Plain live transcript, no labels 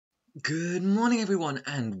Good morning everyone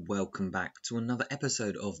and welcome back to another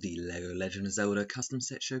episode of the LEGO Legend of Zelda Custom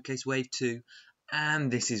Set Showcase Wave 2, and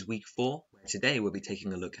this is week 4, where today we'll be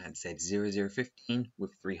taking a look at set 0015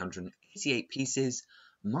 with 388 pieces,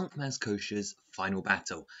 Monk Maz Koshia's final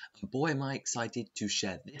battle. And boy am I excited to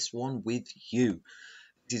share this one with you.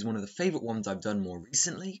 This is one of the favourite ones I've done more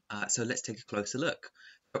recently, so let's take a closer look.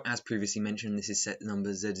 So as previously mentioned, this is set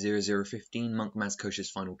number Z0015, Monk Maz Koshia's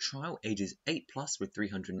final trial, ages 8 plus with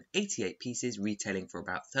 388 pieces, retailing for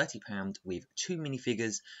about £30 with 2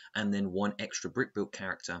 minifigures and then 1 extra brick-built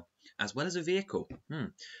character, as well as a vehicle.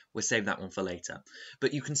 We'll save that one for later.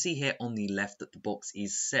 But you can see here on the left that the box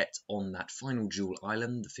is set on that final jewel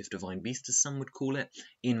island, the fifth divine beast as some would call it,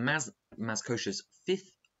 in Maz Koshia's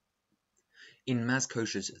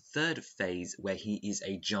third phase, where he is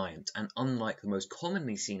a giant, and unlike the most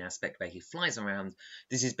commonly seen aspect where he flies around,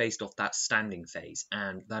 this is based off that standing phase,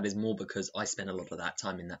 and that is more because I spent a lot of that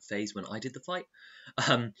time in that phase when I did the fight.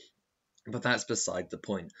 But that's beside the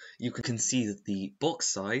point. You can see that the box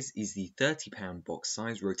size is the £30 box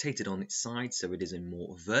size, rotated on its side so it is a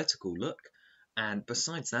more vertical look, and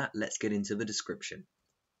besides that, let's get into the description.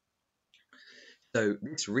 So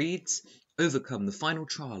this reads, overcome the final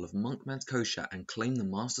trial of Monk Maz Koshia and claim the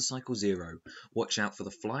Master Cycle 0. Watch out for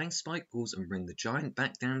the flying spike balls and bring the giant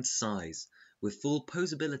back down to size. With full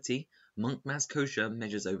posability, Monk Maz Koshia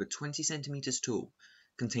measures over 20 centimeters tall,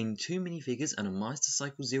 containing 2 minifigures and a Master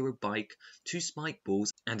Cycle 0 bike, 2 spike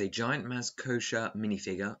balls, and a giant Maz Koshia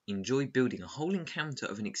minifigure. Enjoy building a whole encounter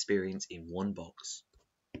of an experience in one box.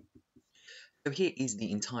 So here is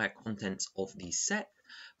the entire contents of the set.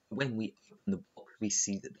 When we open the box, we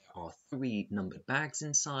see that there are 3 numbered bags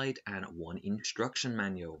inside and 1 instruction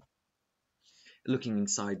manual. Looking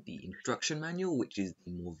inside the instruction manual, which is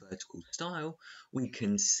the more vertical style, we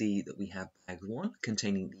can see that we have bag 1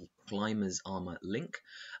 containing the Climber's Armor Link,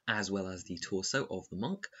 as well as the torso of the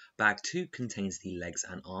monk. Bag 2 contains the legs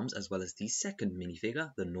and arms, as well as the second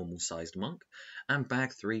minifigure, the normal sized monk. And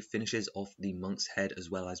bag 3 finishes off the monk's head, as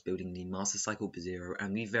well as building the Master Cycle 0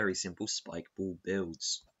 and the very simple spike ball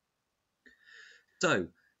builds. So,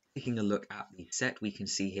 taking a look at the set, we can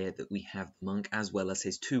see here that we have the monk as well as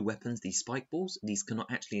his 2 weapons, the spike balls. These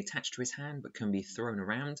cannot actually attach to his hand but can be thrown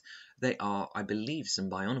around. They are, I believe,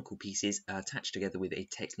 some bionicle pieces attached together with a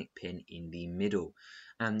Technic pin in the middle.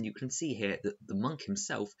 And you can see here that the monk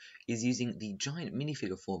himself is using the giant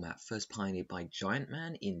minifigure format, first pioneered by Giant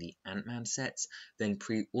Man in the Ant-Man sets, then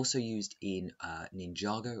also used in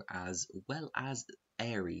Ninjago, as well as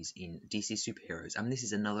Ares in DC Superheroes, and this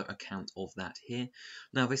is another account of that here.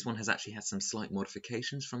 Now this one has actually had some slight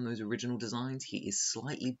modifications from those original designs. He is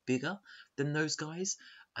slightly bigger than those guys,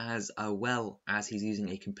 as well as he's using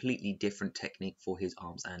a completely different technique for his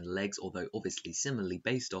arms and legs, although obviously similarly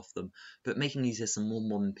based off them, but making use of some more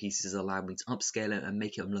modern pieces allowed me to upscale it and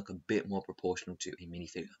make him look a bit more proportional to a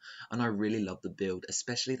minifigure, and I really love the build,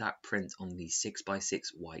 especially that print on the 6x6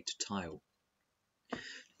 white tile.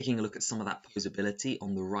 Taking a look at some of that posability,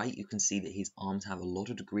 on the right you can see that his arms have a lot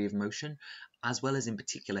of degree of motion, as well as in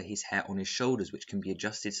particular his hair on his shoulders, which can be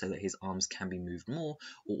adjusted so that his arms can be moved more,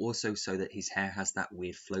 or also so that his hair has that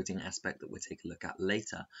weird floating aspect that we'll take a look at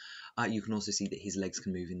later. You can also see that his legs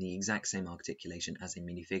can move in the exact same articulation as a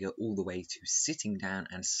minifigure, all the way to sitting down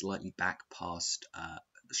and slightly back past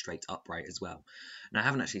straight upright as well. Now I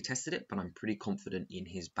haven't actually tested it, but I'm pretty confident in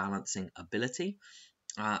his balancing ability.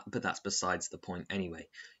 But that's besides the point anyway.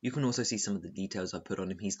 You can also see some of the details I put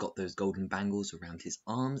on him. He's got those golden bangles around his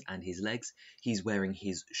arms and his legs. He's wearing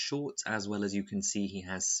his shorts, as well as you can see he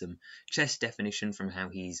has some chest definition from how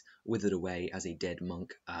he's withered away as a dead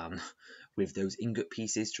monk, with those ingot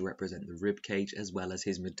pieces to represent the rib cage, as well as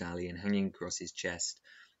his medallion hanging across his chest.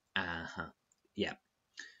 Yeah.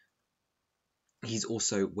 He's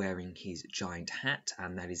also wearing his giant hat,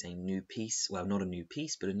 and that is a new piece, well, not a new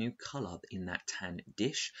piece, but a new colour in that tan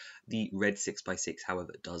dish. The red 6x6,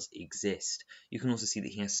 however, does exist. You can also see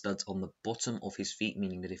that he has studs on the bottom of his feet,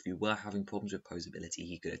 meaning that if you were having problems with posability,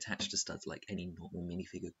 he could attach to studs like any normal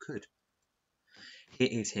minifigure could. Here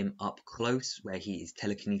is him up close, where he is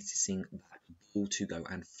telekinesising that ball to go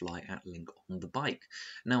and fly at Link on the bike.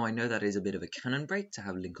 Now, I know that is a bit of a cannon break to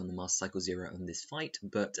have Link on the Master Cycle 0 in this fight,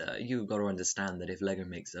 but you've got to understand that if LEGO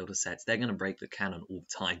makes Zelda sets, they're going to break the canon all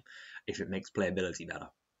the time if it makes playability better.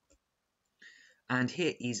 And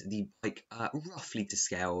here is the bike roughly to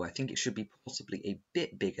scale. I think it should be possibly a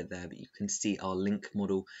bit bigger there, but you can see our Link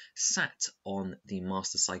model sat on the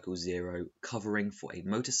Master Cycle 0 covering for a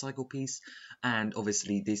motorcycle piece. And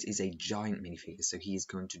obviously this is a giant minifigure, so he is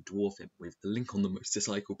going to dwarf it with the Link on the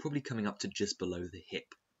motorcycle probably coming up to just below the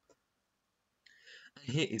hip.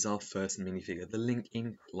 Here is our first minifigure, the Link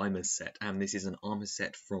in Climber set, and this is an armor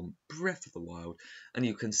set from Breath of the Wild, and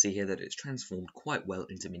you can see here that it's transformed quite well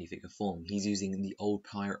into minifigure form. He's using the old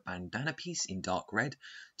pirate bandana piece in dark red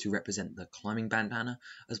to represent the climbing bandana,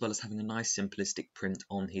 as well as having a nice simplistic print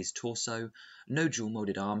on his torso. No dual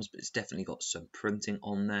molded arms, but it's definitely got some printing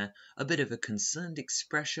on there, a bit of a concerned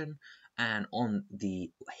expression, and on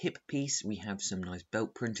the hip piece we have some nice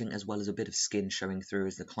belt printing as well as a bit of skin showing through,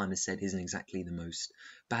 as the climber set isn't exactly the most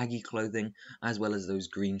baggy clothing, as well as those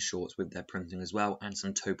green shorts with their printing as well, and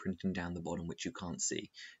some toe printing down the bottom which you can't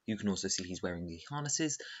see. You can also see he's wearing the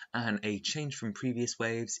harnesses, and a change from previous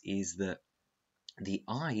waves is that the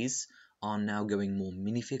eyes are now going more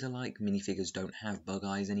minifigure-like. Minifigures don't have bug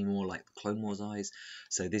eyes anymore like the Clone Wars eyes,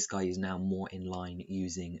 so this guy is now more in line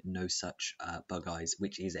using no such bug eyes,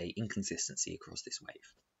 which is a inconsistency across this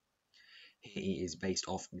wave. He is based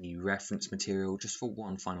off the reference material just for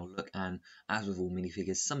one final look, and as with all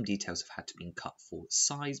minifigures, some details have had to be cut for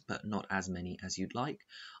size, but not as many as you'd like.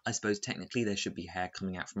 I suppose technically there should be hair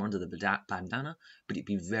coming out from under the bandana, but it'd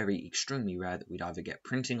be very extremely rare that we'd either get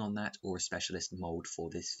printing on that or a specialist mold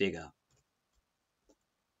for this figure.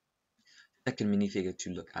 Second minifigure to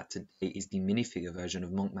look at today is the minifigure version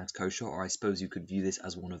of Monk Man's Koshia, or I suppose you could view this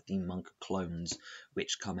as one of the monk clones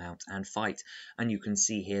which come out and fight. And you can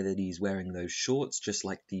see here that he's wearing those shorts just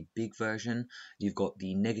like the big version. You've got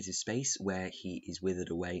the negative space where he is withered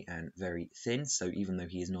away and very thin, so even though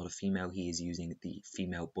he is not a female, he is using the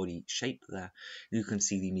female body shape there. You can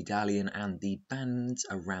see the medallion and the bands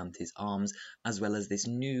around his arms, as well as this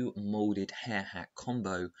new molded hair hat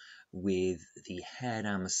combo with the hair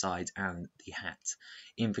down the sides and the hat.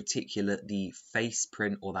 In particular, the face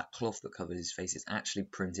print, or that cloth that covers his face, is actually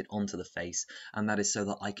printed onto the face, and that is so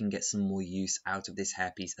that I can get some more use out of this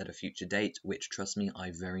hairpiece at a future date, which, trust me,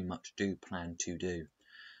 I very much do plan to do.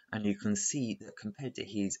 And you can see that compared to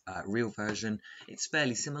his real version, it's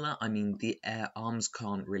fairly similar. I mean, the arms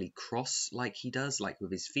can't really cross like he does, like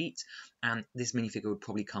with his feet, and this minifigure would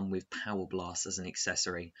probably come with Power Blast as an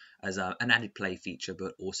accessory, as an added play feature,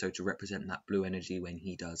 but also to represent that blue energy when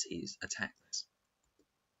he does his attacks.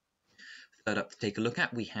 Third up to take a look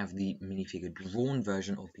at, we have the minifigure drawn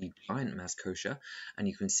version of the giant Maz Koshia, and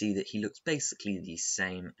you can see that he looks basically the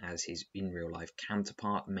same as his in real life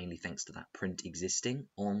counterpart, mainly thanks to that print existing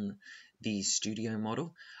on the studio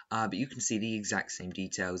model, but you can see the exact same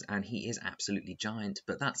details, and he is absolutely giant.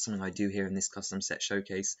 But that's something I do here in this custom set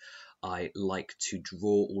showcase. I like to draw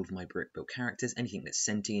all of my brick built characters. Anything that's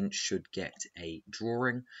sentient should get a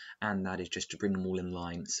drawing, and that is just to bring them all in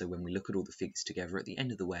line, so when we look at all the figures together at the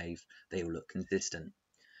end of the wave, they all look consistent.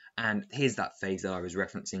 And here's that phase that I was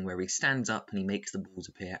referencing, where he stands up and he makes the balls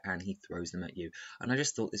appear and he throws them at you. And I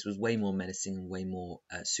just thought this was way more menacing and way more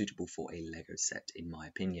suitable for a Lego set, in my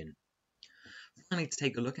opinion. Finally, to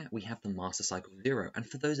take a look at, we have the Master Cycle Zero, and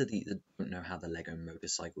for those of you that don't know how the Lego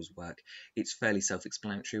motorcycles work, it's fairly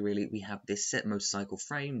self-explanatory really. We have this set motorcycle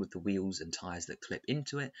frame with the wheels and tyres that clip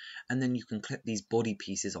into it, and then you can clip these body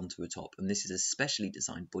pieces onto the top, and this is a specially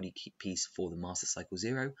designed body piece for the Master Cycle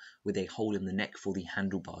Zero, with a hole in the neck for the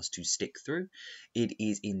handlebars to stick through. It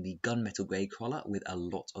is in the gunmetal grey color with a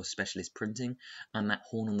lot of specialist printing, and that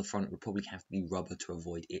horn on the front would probably have to be rubber to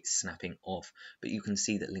avoid it snapping off, but you can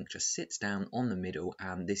see that Link just sits down on the middle,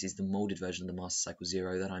 and this is the molded version of the Master Cycle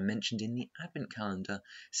Zero that I mentioned in the advent calendar,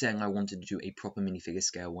 saying I wanted to do a proper minifigure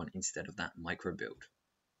scale one instead of that micro build.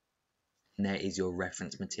 And there is your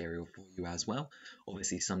reference material for you as well.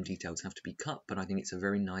 Obviously some details have to be cut, but I think it's a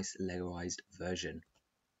very nice Legoized version.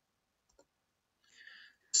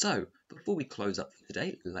 So, before we close up for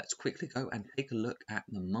today, let's quickly go and take a look at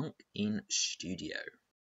the Monk in Studio.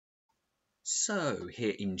 So,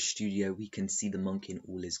 here in studio we can see the monk in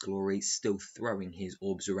all his glory, still throwing his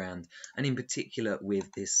orbs around, and in particular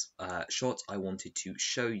with this shot I wanted to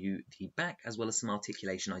show you the back as well as some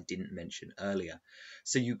articulation I didn't mention earlier.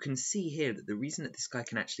 So you can see here that the reason that this guy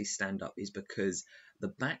can actually stand up is because the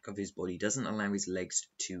back of his body doesn't allow his legs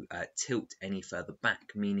to tilt any further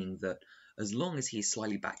back, meaning that as long as he's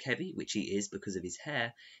slightly back heavy, which he is because of his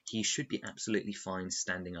hair, he should be absolutely fine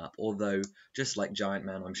standing up, although just like Giant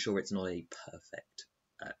Man, I'm sure it's not a perfect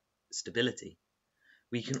stability.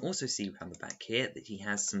 We can also see on the back here that he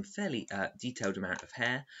has some fairly detailed amount of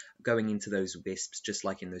hair going into those wisps, just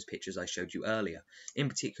like in those pictures I showed you earlier. In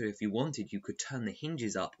particular, if you wanted, you could turn the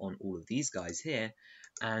hinges up on all of these guys here,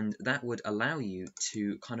 and that would allow you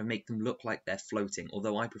to kind of make them look like they're floating,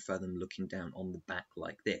 although I prefer them looking down on the back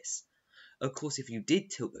like this. Of course, if you did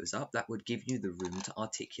tilt those up, that would give you the room to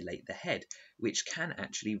articulate the head, which can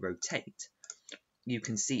actually rotate. you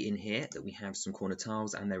can see in here that we have some corner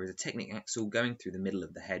tiles, and there is a Technic axle going through the middle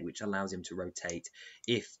of the head, which allows him to rotate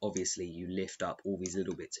if obviously you lift up all these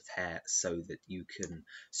little bits of hair so that you can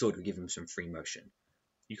sort of give him some free motion.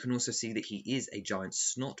 You can also see that he is a giant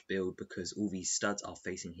snot build because all these studs are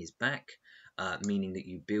facing his back, meaning that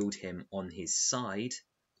you build him on his side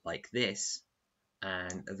like this,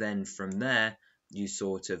 and then from there you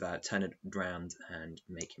sort of turn it around and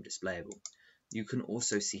make him displayable. You can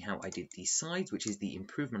also see how I did the sides, which is the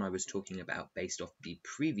improvement I was talking about based off the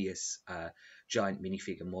previous giant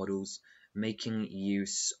minifigure models, making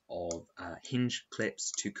use of hinge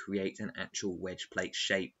clips to create an actual wedge plate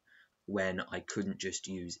shape when I couldn't just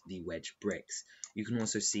use the wedge bricks. You can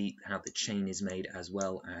also see how the chain is made, as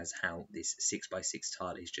well as how this 6x6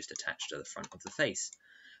 tile is just attached to the front of the face.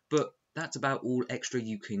 But that's about all extra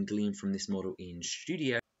you can glean from this model in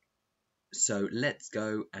Studio. So let's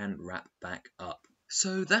go and wrap back up.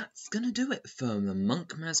 So that's going to do it for the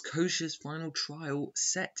Monk Maz Koshia's final trial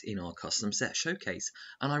set in our custom set showcase.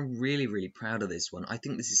 And I'm really proud of this one. I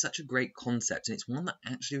think this is such a great concept, and it's one that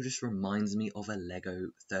actually just reminds me of a Lego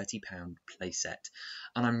 £30 playset.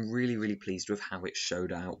 And I'm really pleased with how it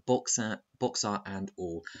showed out, box art and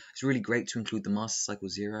all. It's really great to include the Master Cycle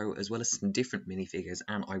Zero as well as some different minifigures,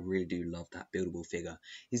 and I really do love that buildable figure.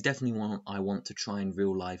 He's definitely one I want to try in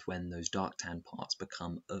real life when those dark tan parts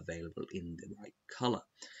become available in the right colour.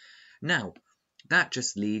 Now, that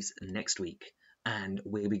just leaves next week, and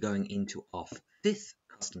we'll be going into our 5th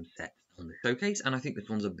custom set on the showcase, and I think this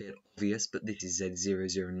one's a bit obvious, but this is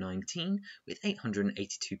Z0019 with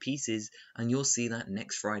 882 pieces, and you'll see that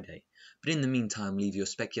next Friday. But in the meantime, leave your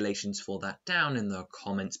speculations for that down in the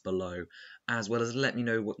comments below, as well as let me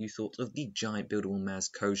know what you thought of the giant buildable Maz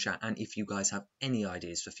Koshia, and if you guys have any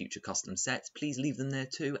ideas for future custom sets, please leave them there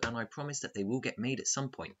too, and I promise that they will get made at some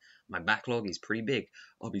point. My backlog is pretty big.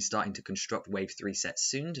 I'll be starting to construct Wave 3 sets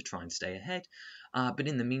soon to try and stay ahead, but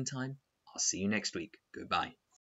in the meantime, I'll see you next week. Goodbye.